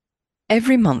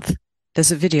Every month,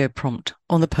 there's a video prompt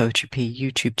on the Poetry Pea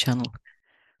YouTube channel,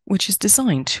 which is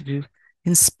designed to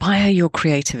inspire your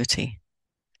creativity.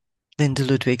 Linda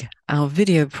Ludwig, our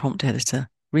video prompt editor,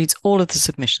 reads all of the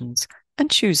submissions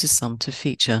and chooses some to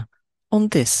feature on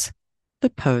this, the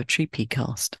Poetry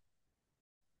Peacast.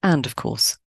 And, of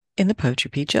course, in the Poetry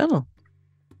Pea Journal.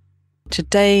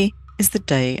 Today is the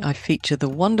day I feature the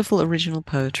wonderful original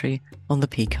poetry on the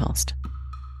Peacast.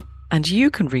 And you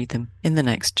can read them in the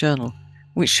next journal,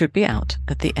 which should be out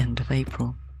at the end of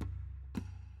April.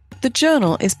 The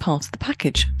journal is part of the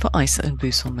package for ISA and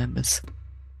Bousson members.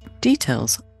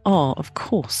 Details are, of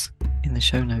course, in the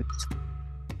show notes.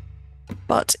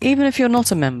 But even if you're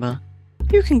not a member,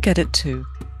 you can get it too.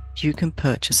 You can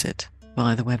purchase it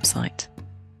via the website.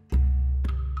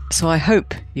 So I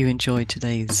hope you enjoyed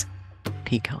today's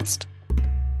Peacast.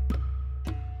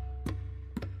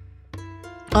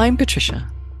 I'm Patricia,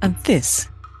 and this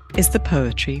is the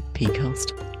Poetry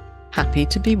Peacast. Happy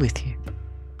to be with you.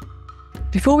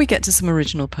 Before we get to some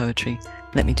original poetry,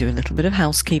 let me do a little bit of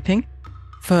housekeeping.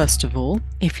 First of all,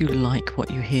 if you like what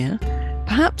you hear,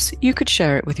 perhaps you could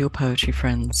share it with your poetry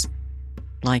friends.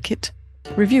 Like it,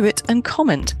 review it, and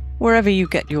comment wherever you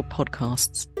get your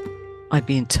podcasts. I'd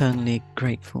be eternally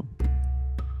grateful.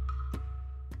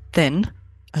 Then,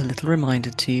 a little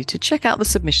reminder to you to check out the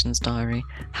submissions diary,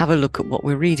 have a look at what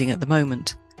we're reading at the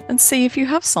moment, and see if you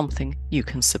have something you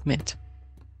can submit.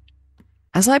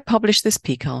 As I publish this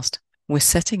Peacast, we're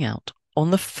setting out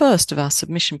on the first of our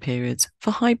submission periods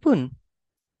for Haibun.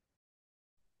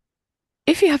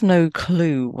 If you have no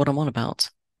clue what I'm on about,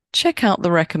 check out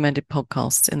the recommended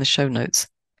podcasts in the show notes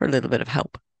for a little bit of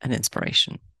help and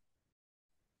inspiration.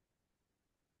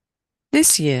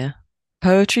 This year,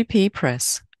 Poetry Pea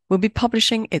Press will be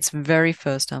publishing its very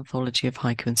first anthology of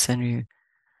haiku and senryu.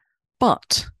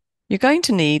 But you're going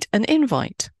to need an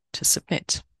invite to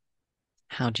submit.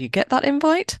 How do you get that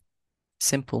invite?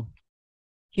 Simple.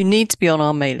 You need to be on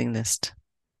our mailing list.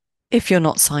 If you're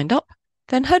not signed up,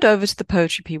 then head over to the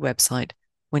Poetry Pea website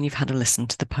when you've had a listen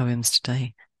to the poems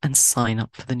today and sign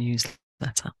up for the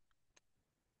newsletter.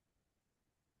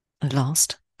 And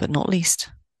last but not least,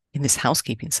 in this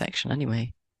housekeeping section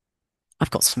anyway, I've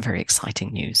got some very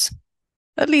exciting news.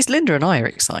 At least Linda and I are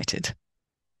excited.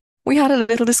 We had a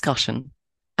little discussion,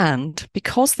 and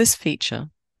because this feature,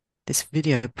 this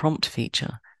video prompt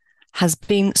feature, has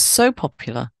been so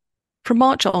popular, from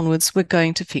March onwards, we're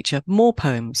going to feature more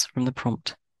poems from the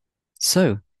prompt.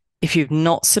 So, if you've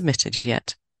not submitted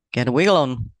yet, get a wiggle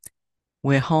on.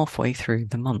 We're halfway through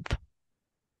the month.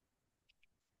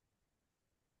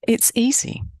 It's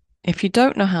easy. If you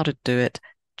don't know how to do it,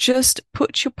 just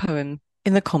put your poem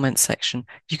in the comments section.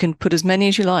 You can put as many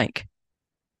as you like.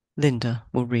 Linda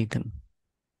will read them.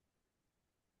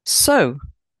 So,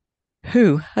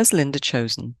 who has Linda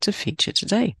chosen to feature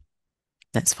today?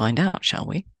 Let's find out, shall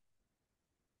we?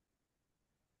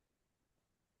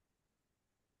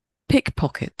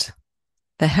 Pickpocket.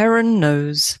 The heron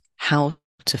knows how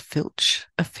to filch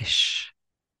a fish.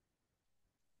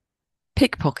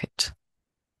 Pickpocket.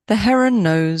 The heron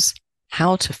knows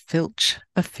how to filch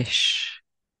a fish.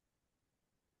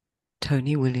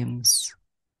 Tony Williams.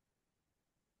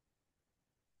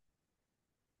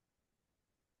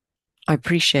 I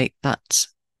appreciate that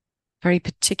very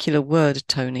particular word,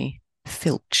 Tony,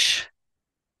 filch.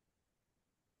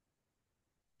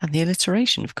 And the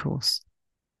alliteration, of course.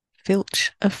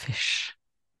 Filch a fish.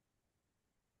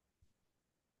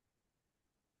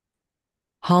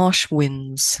 Harsh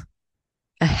winds.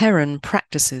 A heron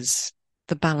practices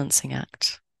the balancing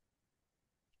act.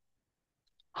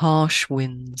 Harsh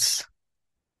winds.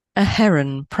 A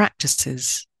heron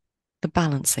practices the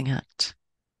balancing act.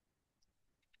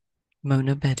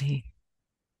 Mona Bedi.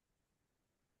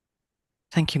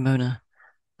 Thank you, Mona.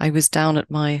 I was down at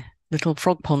my little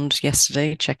frog pond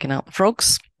yesterday checking out the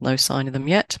frogs. No sign of them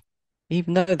yet,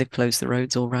 even though they've closed the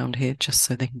roads all round here just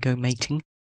so they can go mating.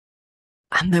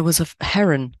 And there was a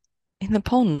heron in the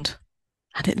pond,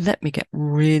 and it let me get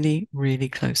really, really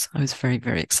close. I was very,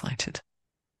 very excited.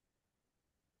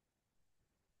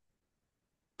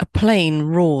 A plane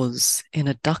roars in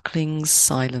a duckling's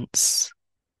silence,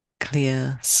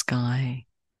 clear sky.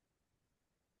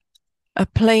 A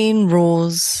plane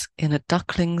roars in a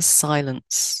duckling's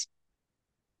silence,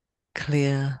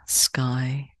 clear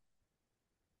sky.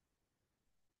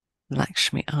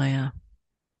 Lakshmi Iyer.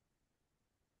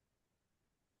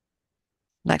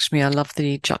 Lakshmi, I love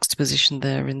the juxtaposition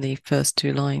there in the first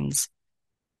two lines.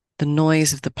 The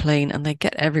noise of the plane, and they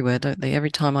get everywhere, don't they?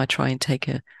 Every time I try and take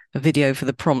a video for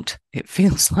the prompt, it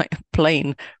feels like a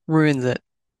plane ruins it.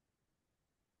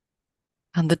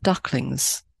 And the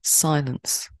ducklings,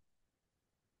 silence.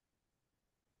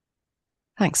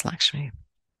 Thanks, Lakshmi.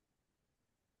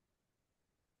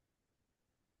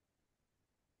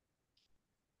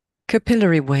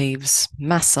 Capillary waves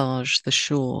massage the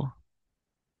shore.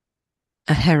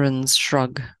 A heron's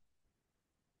shrug.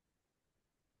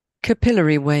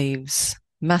 Capillary waves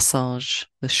massage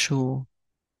the shore.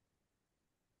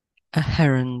 A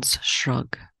heron's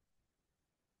shrug.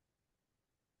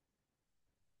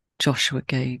 Joshua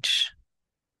Gage.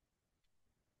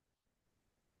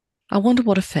 I wonder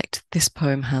what effect this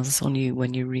poem has on you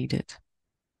when you read it.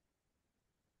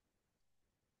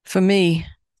 For me,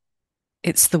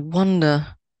 it's the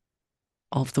wonder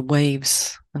of the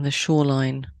waves and the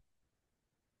shoreline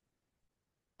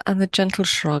and the gentle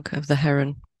shrug of the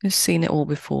heron who's seen it all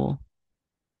before,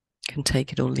 can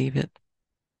take it or leave it.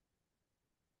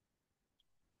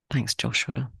 Thanks,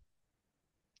 Joshua.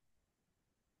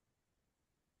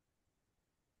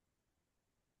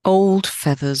 Old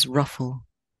feathers ruffle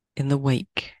in the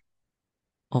wake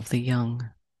of the young.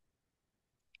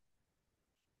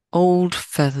 Old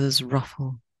feathers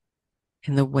ruffle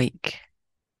in the wake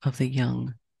of the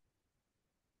young.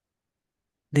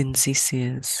 Lindsay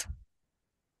Sears.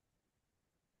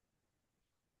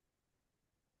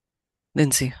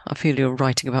 Lindsay, I feel you're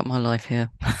writing about my life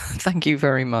here. Thank you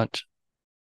very much.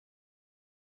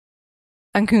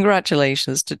 And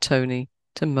congratulations to Tony,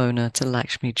 to Mona, to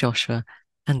Lakshmi, Joshua,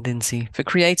 and Lindsay for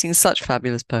creating such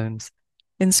fabulous poems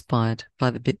inspired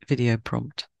by the video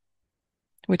prompt,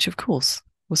 which of course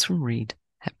was from Reed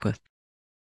Hepworth.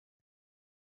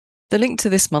 The link to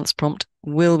this month's prompt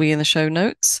will be in the show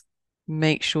notes.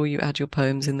 Make sure you add your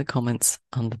poems in the comments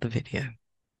under the video.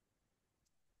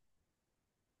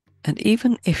 And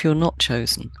even if you're not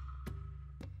chosen,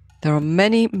 there are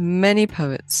many, many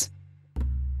poets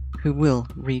who will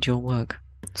read your work.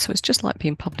 So it's just like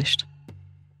being published.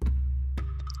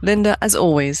 Linda, as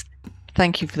always,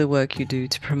 thank you for the work you do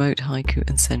to promote haiku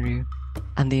and senryu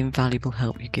and the invaluable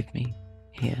help you give me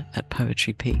here at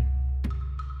Poetry Pea.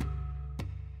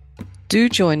 Do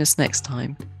join us next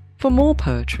time for more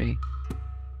poetry.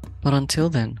 But until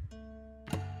then,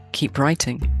 keep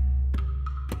writing.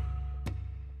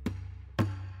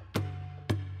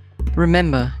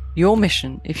 Remember your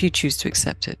mission if you choose to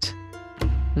accept it.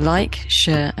 Like,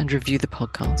 share, and review the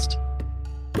podcast.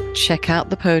 Check out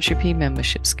the Poetry Pea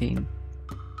membership scheme.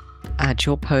 Add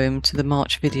your poem to the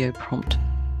March video prompt,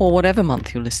 or whatever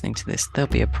month you're listening to this,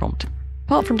 there'll be a prompt,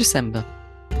 apart from December.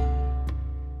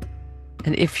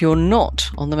 And if you're not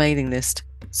on the mailing list,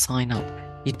 sign up.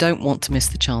 You don't want to miss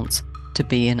the chance to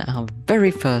be in our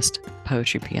very first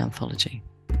Poetry Pea anthology.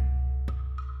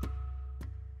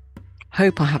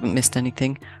 Hope I haven't missed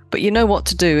anything, but you know what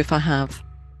to do if I have.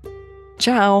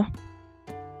 Ciao!